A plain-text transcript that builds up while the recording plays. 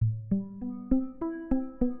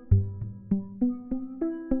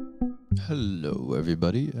Hello,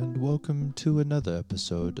 everybody, and welcome to another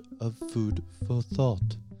episode of Food for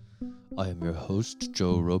Thought. I am your host,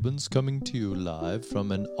 Joe Robbins, coming to you live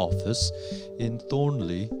from an office in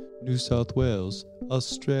Thornley, New South Wales,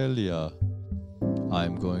 Australia.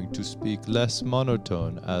 I'm going to speak less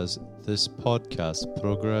monotone as this podcast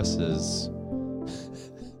progresses.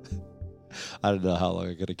 I don't know how long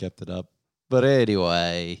I could have kept it up. But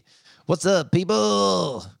anyway, what's up,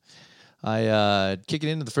 people? Kicking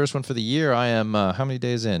into the first one for the year. I am, how many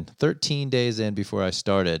days in? 13 days in before I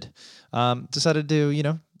started. Decided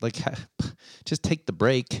to, just take the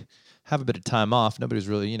break, have a bit of time off. Nobody's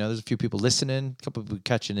really, there's a few people listening, a couple of people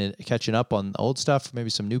catching up on old stuff,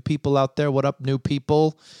 maybe some new people out there. What up, new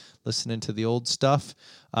people? Listening to the old stuff.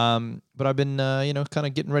 But I've been, kind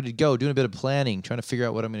of getting ready to go, doing a bit of planning, trying to figure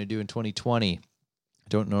out what I'm going to do in 2020. I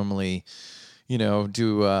don't normally,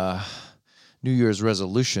 do New Year's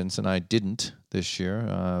resolutions, and I didn't this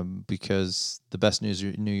year because the best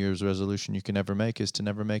New Year's resolution you can ever make is to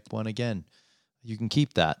never make one again. You can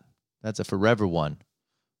keep that. That's a forever one.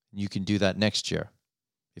 You can do that next year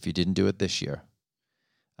if you didn't do it this year.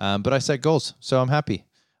 But I set goals, so I'm happy.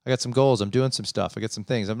 I got some goals. I'm doing some stuff. I got some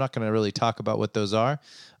things. I'm not going to really talk about what those are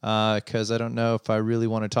because I don't know if I really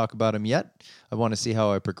want to talk about them yet. I want to see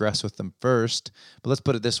how I progress with them first. But let's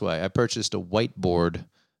put it this way. I purchased a whiteboard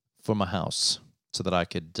for my house so that I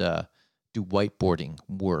could do whiteboarding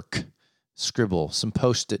work, scribble some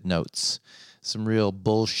Post-it notes, some real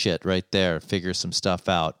bullshit right there, figure some stuff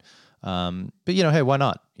out. But, hey, why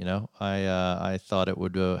not? I thought it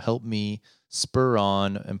would help me spur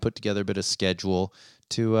on and put together a bit of schedule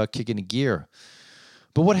to kick into gear.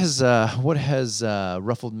 But what has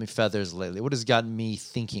ruffled my feathers lately? What has gotten me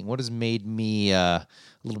thinking? What has made me a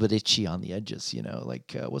little bit itchy on the edges?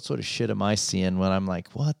 What sort of shit am I seeing when I'm like,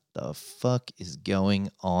 what the fuck is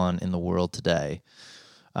going on in the world today?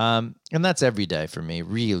 And that's every day for me,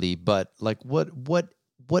 really. But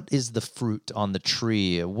what is the fruit on the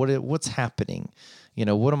tree? What's happening?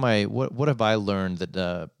 What have I learned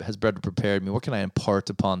that has better prepared me? What can I impart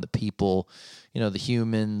upon the people, the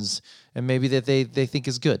humans, and maybe that they think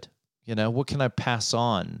is good? What can I pass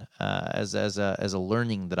on as a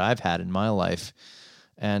learning that I've had in my life?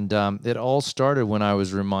 And it all started when I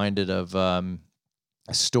was reminded of a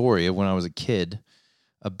story of when I was a kid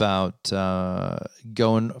about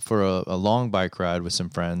going for a long bike ride with some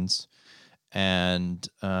friends and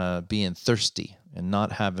being thirsty and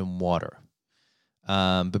not having water.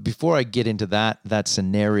 But before I get into that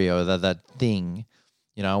scenario, that thing,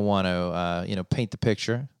 I want to, paint the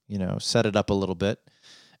picture, set it up a little bit.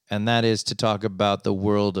 And that is to talk about the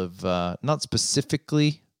world of, not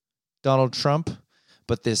specifically Donald Trump,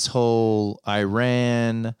 but this whole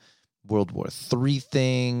Iran, World War III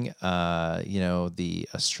thing, the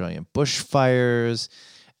Australian bushfires,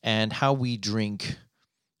 and how we drink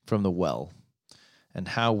from the well. And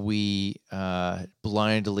how we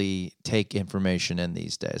blindly take information in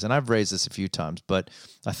these days. And I've raised this a few times, but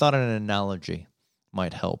I thought an analogy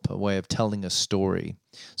might help, a way of telling a story.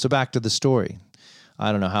 So back to the story.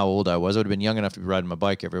 I don't know how old I was. I would have been young enough to be riding my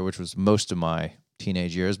bike everywhere, which was most of my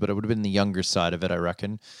teenage years, but it would have been the younger side of it, I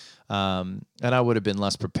reckon. And I would have been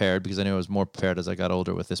less prepared because I knew I was more prepared as I got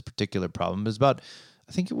older with this particular problem. It was about,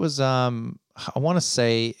 I think it was, I want to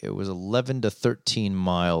say it was 11 to 13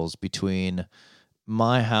 miles between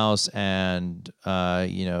my house and,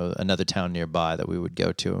 another town nearby that we would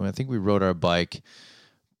go to. And I think we rode our bike,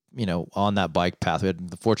 on that bike path. We had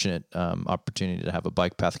the fortunate opportunity to have a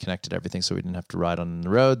bike path connected to everything, so we didn't have to ride on the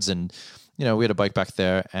roads. And, we had a bike back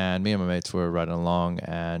there, and me and my mates were riding along,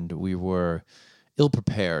 and we were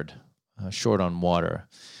ill-prepared, short on water.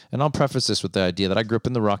 And I'll preface this with the idea that I grew up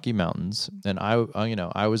in the Rocky Mountains, and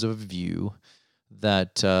I was of a view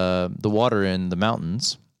that the water in the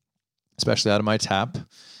mountains, especially out of my tap,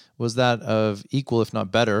 was that of equal, if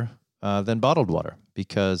not better, than bottled water,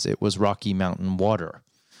 because it was Rocky Mountain water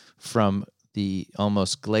from the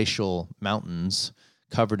almost glacial mountains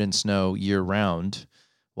covered in snow year-round.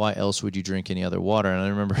 Why else would you drink any other water? And I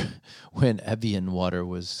remember when Evian water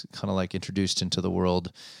was kind of like introduced into the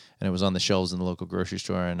world, and it was on the shelves in the local grocery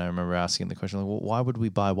store, and I remember asking the question, well, why would we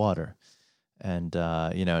buy water? And,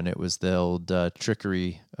 and it was the old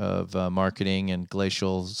trickery of marketing and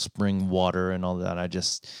glacial spring water and all that. I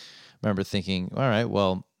just remember thinking, all right,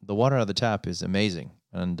 well, the water out of the tap is amazing.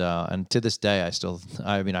 And to this day,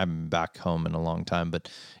 I'm back home in a long time, but,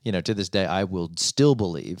 to this day, I will still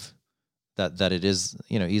believe that it is,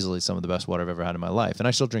 easily some of the best water I've ever had in my life. And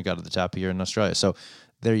I still drink out of the tap here in Australia. So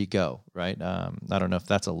there you go, right? I don't know if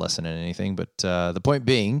that's a lesson in anything, but the point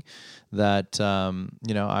being that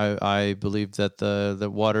I believe that the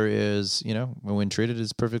water is, when treated,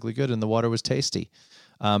 is perfectly good, and the water was tasty.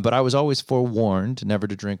 But I was always forewarned never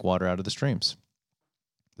to drink water out of the streams.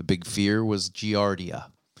 The big fear was Giardia,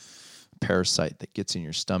 parasite that gets in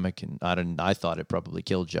your stomach, and I thought it probably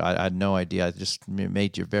killed you. I had no idea. It just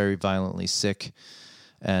made you very violently sick.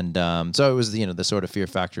 And so it was, the sort of fear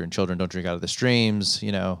factor in children, don't drink out of the streams,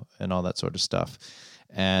 and all that sort of stuff.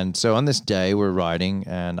 And so on this day, we're riding,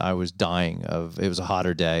 and I was dying it was a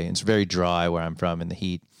hotter day. It's very dry where I'm from in the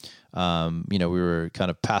heat. We were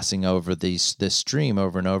kind of passing over this stream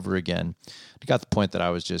over and over again. It got to the point that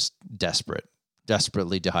I was just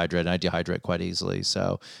desperately dehydrated. I dehydrate quite easily.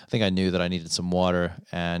 So I think I knew that I needed some water.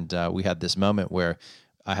 And we had this moment where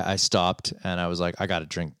I stopped and I was like, I got to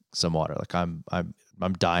drink some water. Like I'm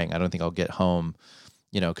dying. I don't think I'll get home,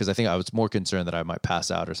 because I think I was more concerned that I might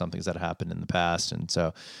pass out or something that happened in the past. And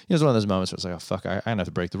so it was one of those moments where it's like, oh, fuck, I'm going to have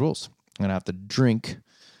to break the rules. I'm going to have to drink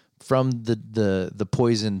from the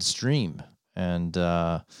poisoned stream. And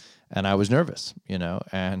I was nervous,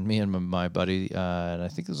 and me and my buddy, and I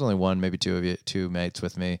think there's only one, maybe two mates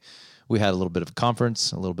with me. We had a little bit of a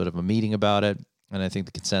conference, a little bit of a meeting about it. And I think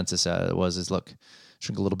the consensus is look,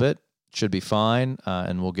 drink a little bit, should be fine,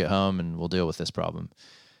 and we'll get home and we'll deal with this problem.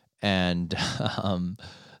 And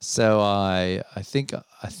so I think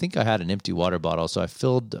I had an empty water bottle, so I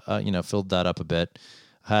filled that up a bit,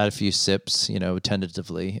 had a few sips,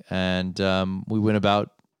 tentatively, and we went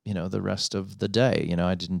about the rest of the day.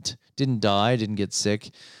 I didn't die, didn't get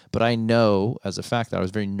sick, but I know as a fact that I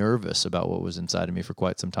was very nervous about what was inside of me for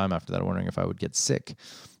quite some time after that, wondering if I would get sick,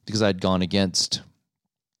 because I'd gone against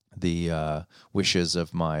the wishes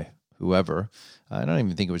of my whoever. I don't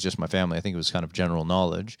even think it was just my family. I think it was kind of general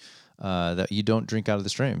knowledge that you don't drink out of the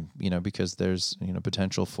stream, because there's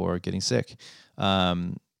potential for getting sick.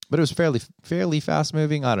 But it was fairly fast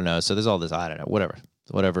moving. I don't know. So there's all this, I don't know,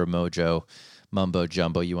 whatever mojo, mumbo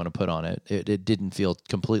jumbo you want to put on it. It didn't feel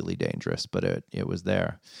completely dangerous, but it was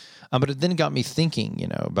there. But it then got me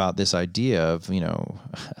thinking, about this idea of, you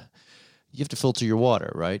have to filter your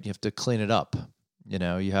water, right? You have to clean it up.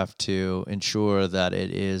 You have to ensure that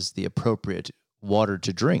it is the appropriate water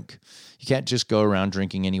to drink. You can't just go around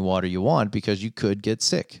drinking any water you want, because you could get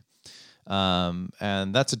sick.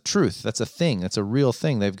 And that's a truth. That's a thing. That's a real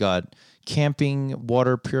thing. They've got camping,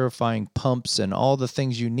 water purifying pumps, and all the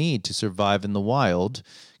things you need to survive in the wild,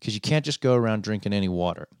 because you can't just go around drinking any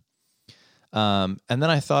water. And then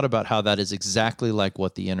I thought about how that is exactly like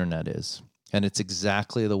what the internet is. And it's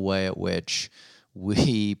exactly the way at which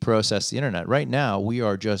we process the internet. Right now, we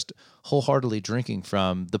are just wholeheartedly drinking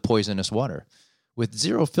from the poisonous water with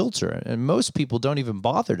zero filter. And most people don't even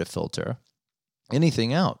bother to filter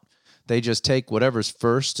anything out. They just take whatever's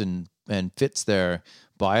first and fits their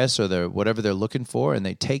bias or their whatever they're looking for, and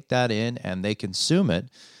they take that in and they consume it.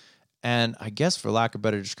 And I guess, for lack of a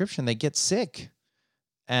better description, they get sick.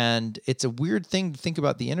 And it's a weird thing to think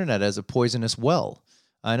about the internet as a poisonous well.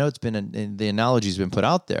 I know it's been the analogy's been put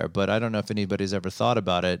out there, but I don't know if anybody's ever thought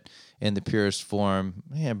about it in the purest form.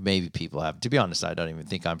 Yeah, maybe people have. To be honest, I don't even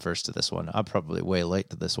think I'm first to this one. I'm probably way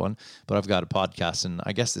late to this one, but I've got a podcast, and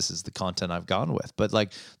I guess this is the content I've gone with. But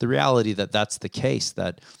like the reality that that's the case,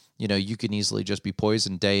 that you can easily just be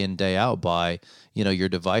poisoned day in, day out by your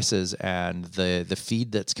devices and the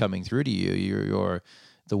feed that's coming through to you. Your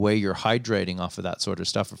the way you're hydrating off of that sort of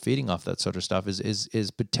stuff or feeding off that sort of stuff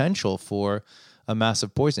is potential for a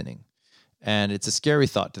massive poisoning. And it's a scary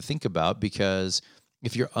thought to think about, because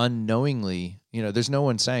if you're unknowingly, there's no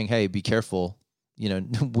one saying, hey, be careful,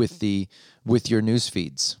 with your news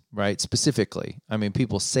feeds, right? Specifically. I mean,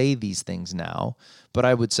 people say these things now, but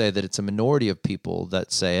I would say that it's a minority of people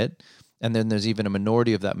that say it. And then there's even a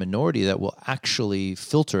minority of that minority that will actually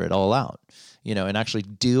filter it all out, and actually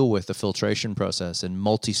deal with the filtration process and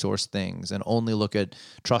multi-source things, and only look at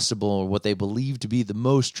trustable, or what they believe to be the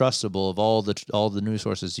most trustable of all the news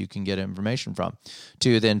sources you can get information from,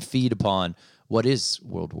 to then feed upon what is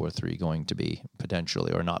World War III going to be,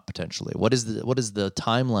 potentially or not potentially. What is the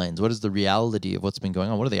timelines? What is the reality of what's been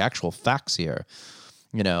going on? What are the actual facts here?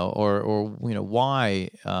 Why,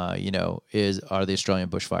 are the Australian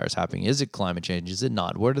bushfires happening? Is it climate change? Is it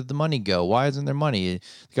not? Where did the money go? Why isn't there money?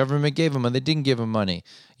 The government gave them, and they didn't give them money.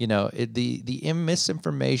 The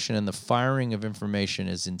misinformation and the firing of information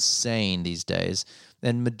is insane these days.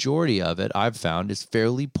 And majority of it, I've found, is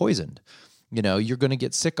fairly poisoned. You're going to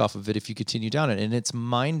get sick off of it if you continue down it. And it's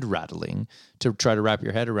mind rattling to try to wrap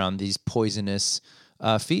your head around these poisonous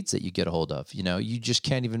feeds that you get a hold of. You just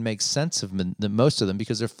can't even make sense of most of them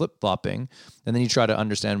because they're flip-flopping. And then you try to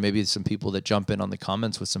understand maybe some people that jump in on the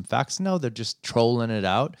comments with some facts. No, they're just trolling it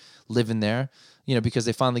out, living there, because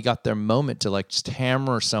they finally got their moment to like just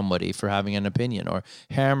hammer somebody for having an opinion or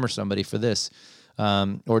hammer somebody for this,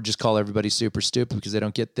 or just call everybody super stupid because they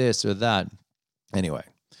don't get this or that. Anyway,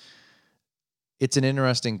 it's an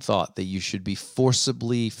interesting thought that you should be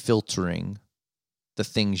forcibly filtering the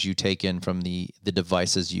things you take in from the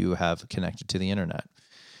devices you have connected to the internet.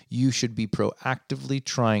 You should be proactively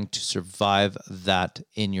trying to survive that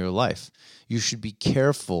in your life. You should be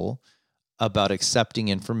careful about accepting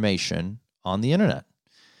information on the internet,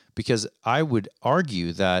 because I would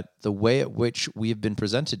argue that the way at which we have been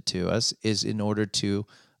presented to us is in order to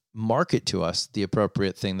market to us the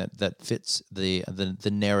appropriate thing that fits the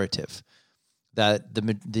narrative. That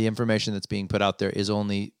the information that's being put out there is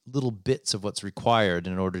only little bits of what's required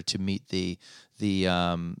in order to meet the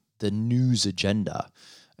news agenda.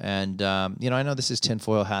 And I know this is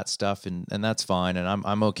tinfoil hat stuff, and that's fine, and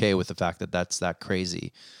I'm okay with the fact that that's that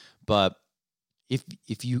crazy. But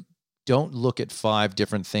if you don't look at 5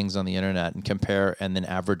 different things on the internet and compare and then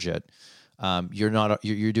average it,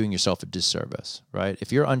 you're doing yourself a disservice, right?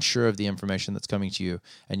 If you're unsure of the information that's coming to you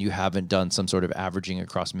and you haven't done some sort of averaging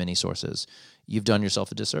across many sources, you've done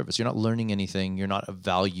yourself a disservice. You're not learning anything. You're not of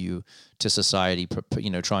value to society,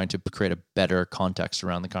 trying to create a better context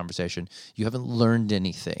around the conversation. You haven't learned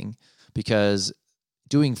anything, because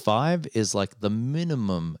doing 5 is like the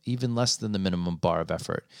minimum, even less than the minimum bar of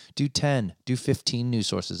effort. Do 10, do 15 news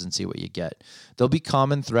sources and see what you get. There'll be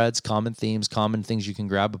common threads, common themes, common things you can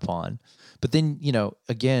grab upon. But then,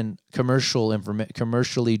 again,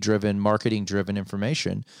 commercially driven, marketing driven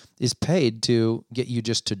information is paid to get you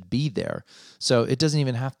just to be there. So it doesn't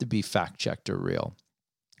even have to be fact checked or real.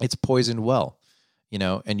 It's poisoned well,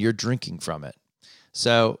 and you're drinking from it.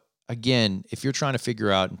 So again, if you're trying to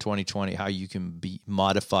figure out in 2020 how you can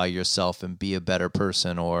modify yourself and be a better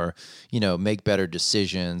person, or, make better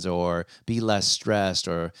decisions, or be less stressed,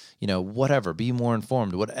 or, whatever, be more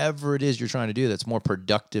informed, whatever it is you're trying to do that's more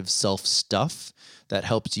productive self stuff that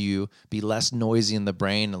helps you be less noisy in the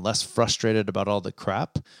brain and less frustrated about all the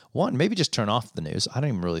crap. 1, maybe just turn off the news. I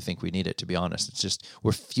don't even really think we need it, to be honest. It's just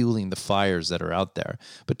we're fueling the fires that are out there.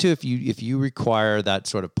 But 2, if you require that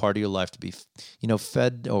sort of part of your life to be,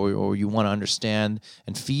 fed, or you want to understand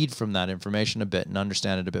and feed from that information a bit and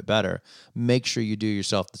understand it a bit better, make sure you do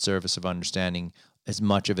yourself the service of understanding as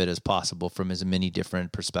much of it as possible from as many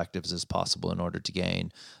different perspectives as possible in order to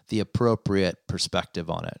gain the appropriate perspective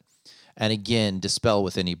on it. And again, dispel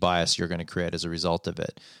with any bias you're going to create as a result of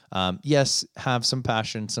it. Yes, have some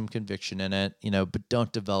passion, some conviction in it, but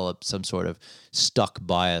don't develop some sort of stuck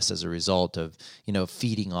bias as a result of,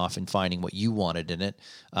 feeding off and finding what you wanted in it.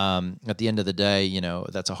 At the end of the day,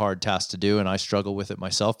 that's a hard task to do, and I struggle with it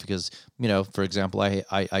myself because, for example,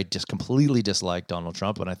 I just completely dislike Donald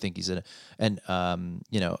Trump, and I think he's a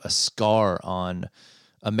scar on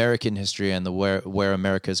American history and where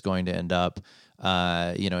America is going to end up.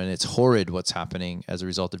 And it's horrid what's happening as a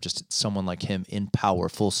result of just someone like him in power,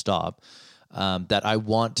 full stop, that I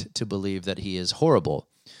want to believe that he is horrible.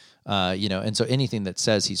 And so anything that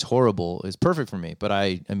says he's horrible is perfect for me, but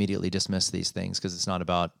I immediately dismiss these things because it's not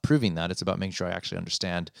about proving that. It's about making sure I actually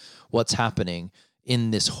understand what's happening in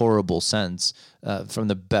this horrible sense, from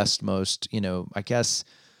the best, most, I guess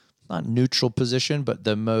not neutral position, but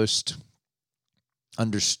the most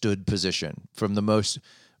understood position, from the most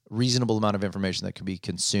reasonable amount of information that can be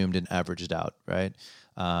consumed and averaged out, right?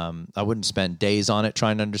 I wouldn't spend days on it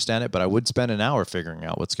trying to understand it, but I would spend an hour figuring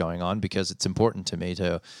out what's going on, because it's important to me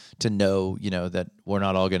to know, that we're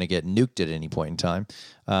not all going to get nuked at any point in time.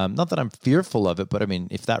 Not that I'm fearful of it, but I mean,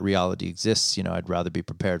 if that reality exists, I'd rather be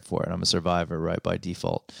prepared for it. I'm a survivor, right, by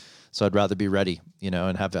default. So I'd rather be ready,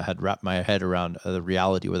 and had wrapped my head around the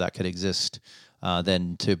reality where that could exist,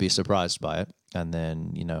 than to be surprised by it and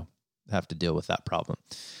then, have to deal with that problem.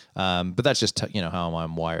 But that's just, how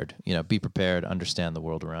I'm wired, be prepared, understand the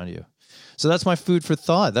world around you. So that's my food for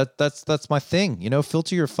thought. That's my thing,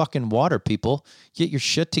 filter your fucking water, people. Get your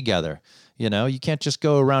shit together. You can't just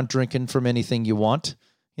go around drinking from anything you want.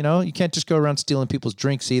 You can't just go around stealing people's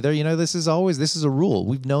drinks either. This is a rule.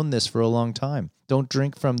 We've known this for a long time. Don't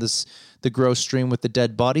drink from the gross stream with the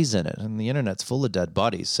dead bodies in it. And the internet's full of dead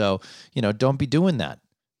bodies. So, don't be doing that.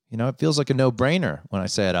 It feels like a no-brainer when I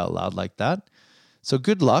say it out loud like that. So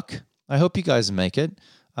good luck. I hope you guys make it.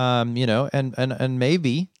 And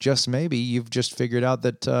maybe, just maybe, you've just figured out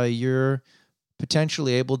that you're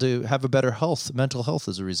potentially able to have a better mental health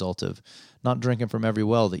as a result of not drinking from every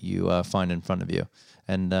well that you find in front of you,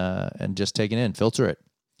 and just taking it in, filter it.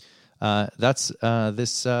 That's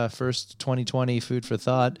this first 2020 Food for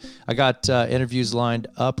Thought. I got interviews lining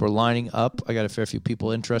up. I got a fair few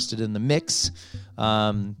people interested in the mix.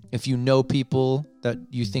 If you know people that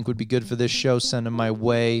you think would be good for this show, send them my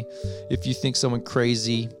way. If you think someone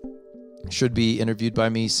crazy should be interviewed by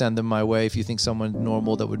me, send them my way. If you think someone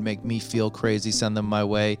normal that would make me feel crazy, send them my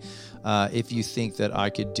way. If you think that I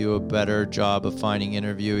could do a better job of finding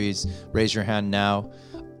interviewees, raise your hand now.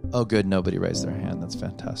 Oh, good. Nobody raised their hand. That's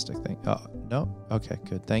fantastic. Oh, no? Okay,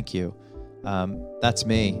 good. Thank you. That's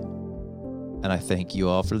me. And I thank you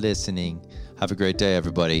all for listening. Have a great day,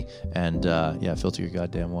 everybody. And filter your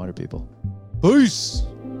goddamn water, people. Peace.